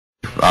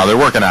They're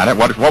working on it.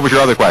 What was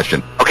your other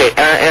question? Okay,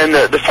 and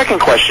the second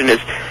question is,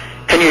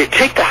 can you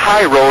take the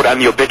high road on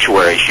the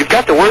obituaries? You've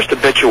got the worst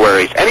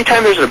obituaries.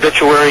 Anytime there's an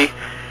obituary,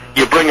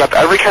 you bring up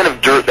every kind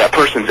of dirt that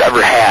person's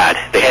ever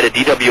had. They had a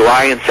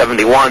DWI in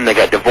 71. They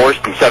got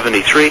divorced in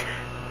 73.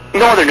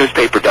 No other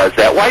newspaper does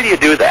that. Why do you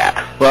do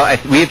that? Well,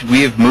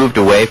 we have moved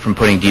away from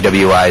putting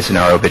DWIs in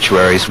our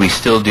obituaries. We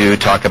still do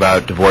talk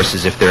about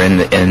divorces if they're in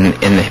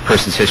the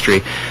person's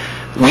history.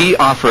 We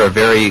offer a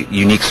very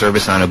unique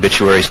service on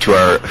obituaries to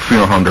our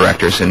funeral home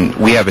directors, and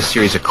we have a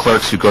series of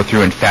clerks who go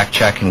through and fact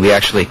check, and we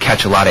actually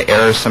catch a lot of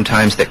errors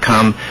sometimes that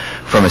come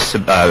from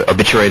a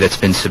obituary that's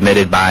been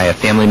submitted by a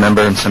family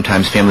member, and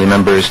sometimes family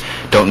members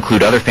don't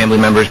include other family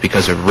members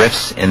because of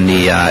rifts in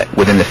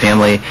within the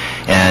family.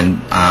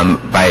 And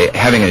by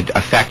having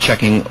a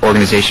fact-checking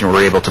organization,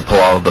 we're able to pull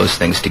all of those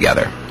things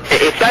together.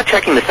 It's not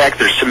checking the facts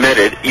that are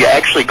submitted. You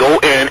actually go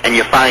in and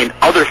you find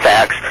other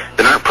facts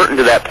that aren't pertinent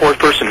to that poor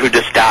person who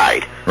just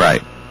died.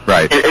 Right.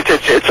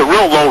 It's a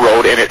real low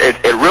road, and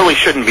it really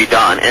shouldn't be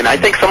done. And I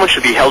think someone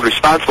should be held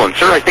responsible. And,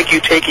 sir, I think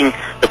you taking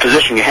the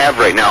position you have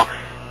right now,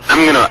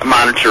 I'm going to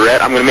monitor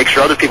it. I'm going to make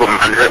sure other people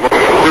monitor it.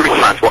 We're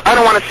responsible. I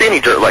don't want to see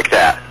any dirt like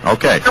that.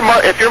 Okay.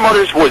 If your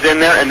mother was in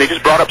there and they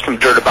just brought up some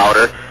dirt about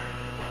her,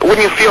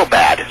 wouldn't you feel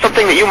bad?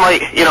 Something that you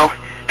might,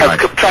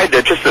 have tried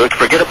to just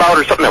forget about,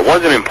 or something that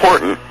wasn't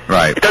important.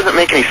 Right. It doesn't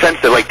make any sense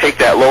to take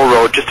that low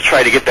road just to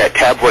try to get that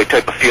tabloid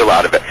type of feel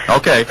out of it.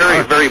 Okay.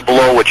 Very, very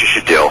below what you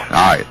should do. All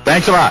right.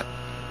 Thanks a lot.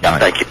 Yeah,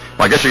 thank you.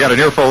 Well, I guess you got an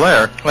earful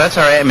there. Well, that's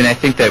all right. I mean, I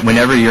think that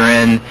whenever you're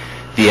in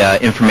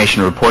the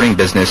information reporting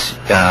business,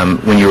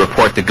 when you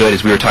report the good,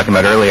 as we were talking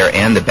about earlier,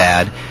 and the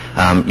bad,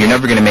 you're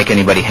never going to make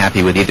anybody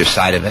happy with either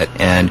side of it.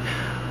 And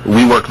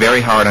we work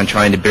very hard on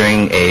trying to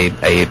bring a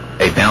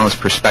balanced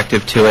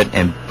perspective to it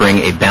and bring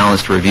a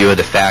balanced review of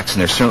the facts.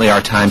 And there certainly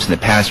are times in the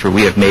past where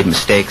we have made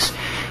mistakes,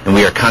 and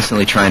we are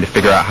constantly trying to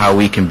figure out how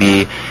we can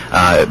be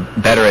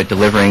better at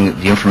delivering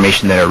the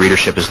information that our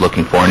readership is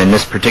looking for. And in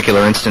this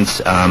particular instance,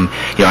 I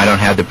don't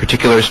have the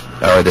particulars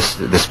or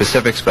the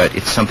specifics, but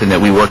it's something that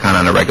we work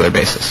on a regular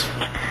basis.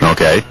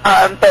 Okay.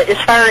 But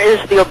as far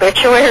as the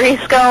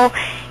obituaries go,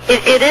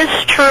 it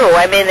is true.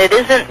 I mean, it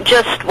isn't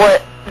just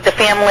what the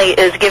family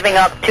is giving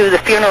up to the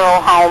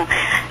funeral home.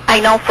 I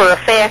know for a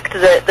fact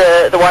that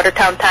the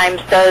Watertown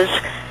Times does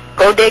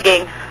go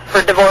digging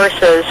for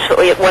divorces.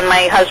 When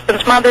my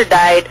husband's mother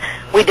died,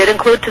 we did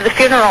include to the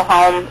funeral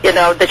home,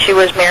 that she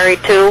was married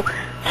to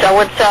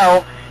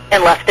so-and-so,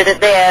 and left it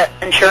at that.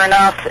 And sure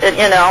enough,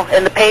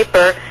 in the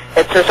paper,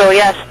 it says, oh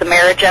yes, the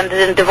marriage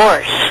ended in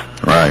divorce.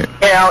 Right.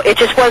 It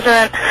just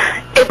wasn't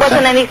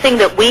anything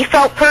that we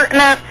felt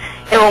pertinent.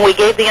 And when we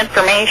gave the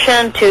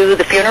information to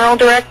the funeral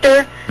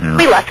director,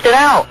 we left it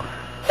out.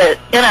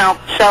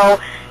 So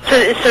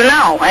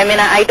no. I mean,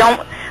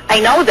 I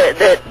know that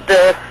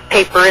the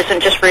paper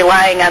isn't just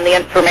relying on the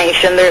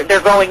information.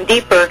 They're going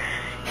deeper.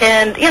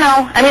 And,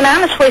 I mean,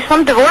 honestly,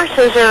 some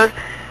divorces are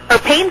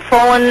painful,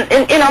 and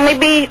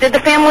maybe the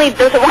family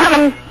doesn't want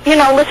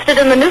them, listed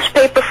in the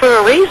newspaper for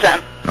a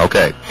reason.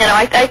 Okay.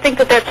 I think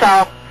that's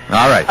all.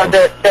 All right.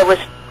 That was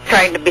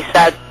trying to be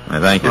said.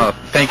 Thank you. Well,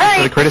 thank you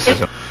for the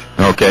criticism.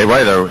 Okay,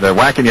 well, they're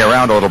whacking you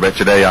around a little bit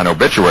today on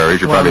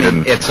obituaries. You probably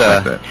didn't. It's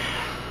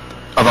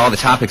of all the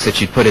topics that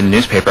you put in the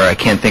newspaper, I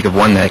can't think of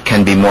one that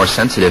can be more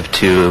sensitive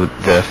to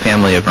the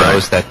family of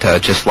those that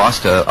just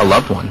lost a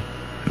loved one.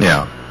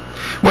 Yeah.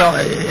 Well,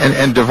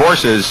 and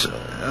divorces,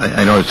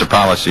 I know it's a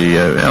policy.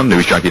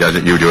 News Junkie does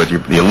it. You do it.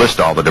 You list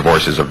all the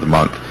divorces of the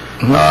month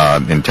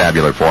in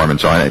tabular form and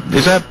so on.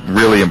 Is that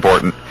really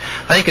important?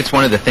 I think it's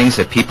one of the things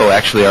that people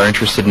actually are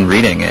interested in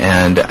reading,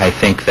 and I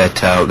think that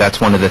that's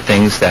one of the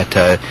things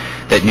that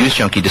News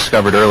Junkie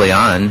discovered early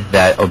on,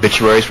 that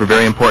obituaries were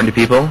very important to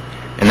people,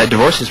 and that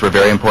divorces were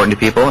very important to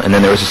people, and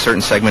then there was a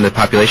certain segment of the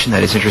population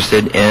that is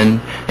interested in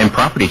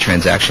property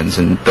transactions,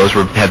 and those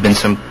have been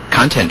some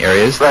content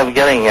areas. What I'm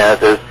getting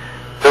at is,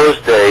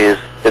 those days,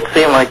 it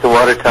seemed like the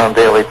Watertown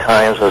Daily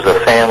Times was a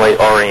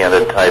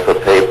family-oriented type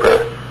of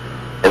paper,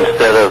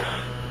 instead of,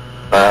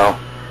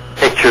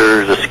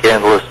 pictures or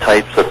scandalous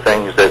types of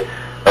things that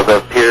have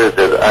appeared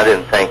that I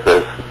didn't think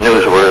was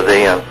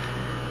newsworthy, and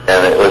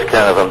it was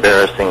kind of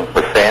embarrassing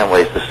for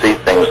families to see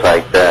things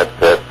like that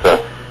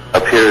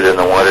appeared in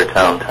the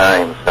Watertown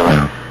Times. And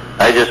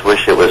I just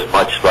wish it was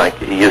much like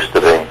it used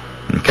to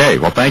be. Okay,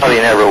 well, thank you.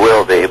 Probably never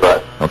will be,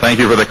 but... Well, thank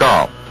you for the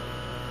call.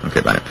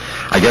 Okay, bye.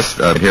 I guess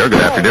here,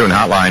 good afternoon,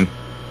 Hotline.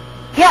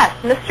 Yes,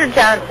 Mr.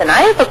 Johnson,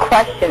 I have a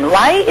question.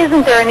 Why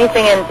isn't there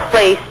anything in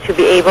place to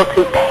be able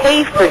to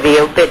pay for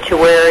the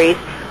obituaries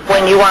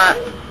when you want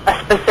a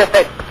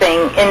specific thing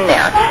in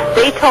there?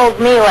 They told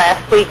me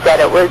last week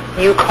that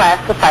you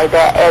classify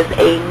that as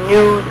a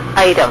news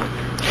item.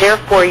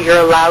 Therefore,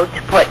 you're allowed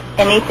to put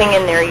anything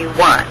in there you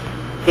want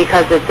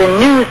because it's a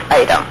news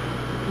item.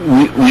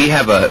 We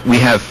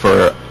have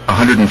for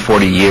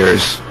 140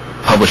 years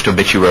published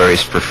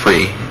obituaries for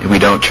free. We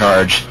don't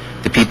charge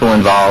the people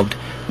involved,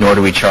 nor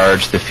do we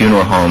charge the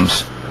funeral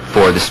homes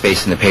for the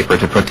space in the paper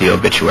to put the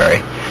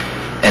obituary.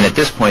 And at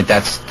this point,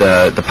 that's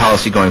the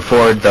policy going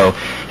forward, though,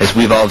 as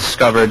we've all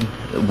discovered,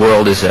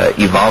 world is an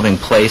evolving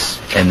place,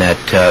 and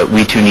that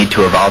we too need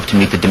to evolve to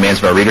meet the demands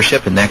of our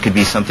readership, and that could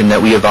be something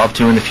that we evolve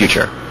to in the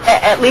future.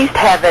 At least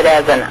have it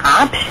as an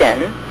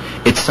option.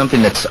 It's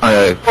something that's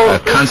a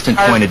constant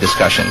point of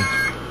discussion.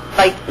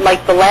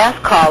 Like the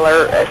last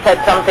caller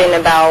said something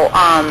about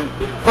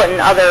putting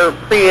other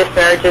previous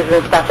marriages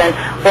and stuff in.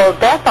 Well,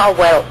 that's all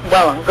well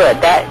and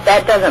good.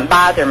 That doesn't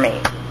bother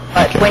me.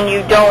 But when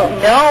you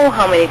don't know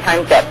how many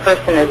times that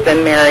person has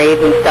been married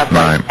and stuff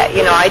like that,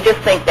 I just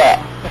think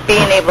that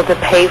being able to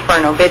pay for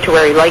an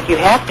obituary like you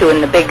have to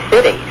in the big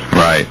cities.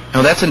 Right.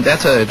 No, that's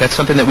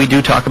something that we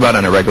do talk about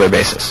on a regular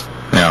basis.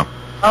 Yeah.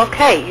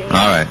 Okay. You need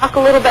to talk a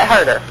little bit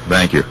harder.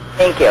 Thank you.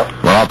 Thank you.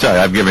 Well, I'll tell you,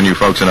 I've given you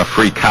folks enough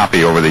free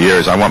copy over the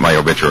years. I want my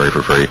obituary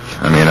for free.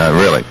 I mean,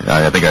 really,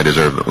 I think I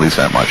deserve at least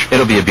that much.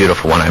 It'll be a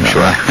beautiful one, I'm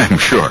sure. I'm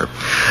sure.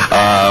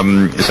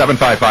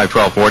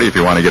 755-1240 if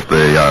you want to get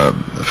the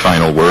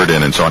final word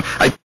in and so on.